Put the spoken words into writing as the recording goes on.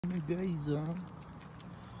Guys,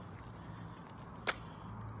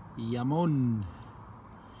 Yamon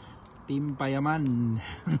Team Payaman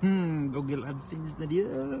Google AdSense na dia.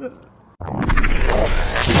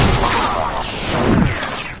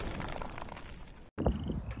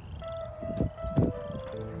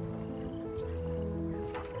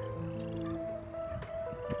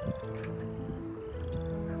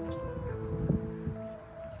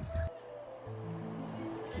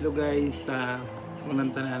 Hello guys,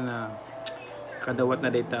 unang tanan na kadawat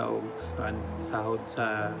na data og sahod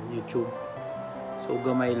sa YouTube. So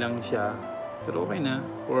gamay lang siya, pero okay na,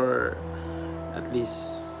 or at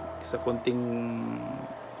least sa konting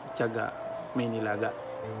tiyaga may nilaga,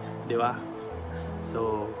 di ba?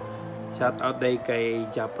 So shout out day kay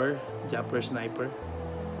Japper Sniper.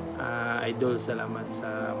 Idol, salamat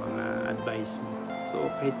sa mga advice mo. So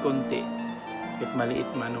kahit konti, kahit maliit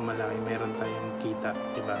man o malaki, meron tayong kita,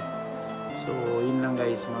 diba? So yun lang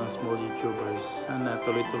guys, mga small YouTubers, sana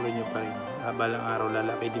tuloy-tuloy nyo pa rin. Balang araw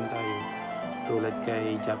lalaki din tayo, tulad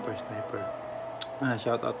kay Japper Sniper.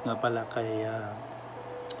 Shoutout nga pala kay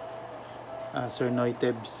Sir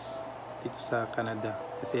Noitebs dito sa Canada,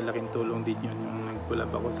 kasi laking tulong din yun yung nag-collab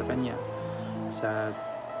ako sa kanya sa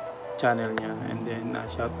channel niya. And then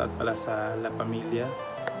shoutout pala sa La Familia,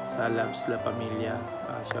 sa Labs La Familia.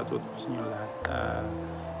 Shoutout po sa inyo lahat,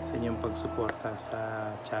 sa inyong pagsuporta sa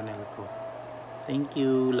channel ko. Thank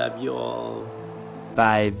you, love you all.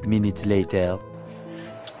 5 minutes later.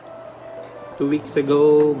 2 weeks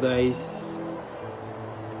ago guys,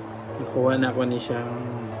 nakuha na ako ni siyang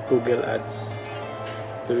Google Ads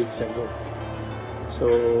 2 weeks ago. So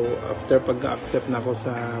after pag-accept na ako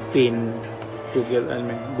sa PIN,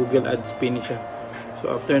 Google Ads PIN siya. So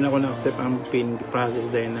after na ako na-accept ang PIN, process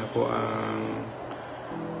din ako ang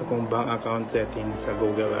akong bank account setting sa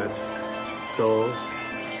Google Ads. So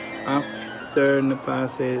after na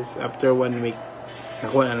process, after 1 week,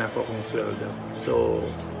 nakuha na ako akong sweldo. So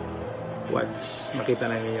watch,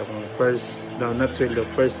 makita na niyo kung first, not sweldo,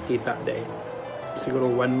 first kita dahil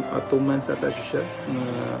siguro 1 or 2 months ata siya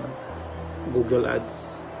Google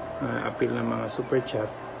Ads, appeal ng mga super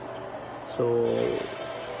chat. So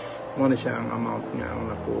muna siya ang amount nga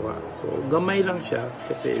ang nakuha. So gamay lang siya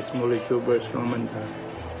kasi small YouTubers lang man ta.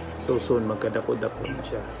 So soon magkadako-dako na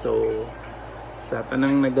siya. So sa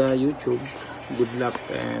tanang naga YouTube, good luck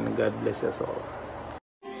and God bless us all.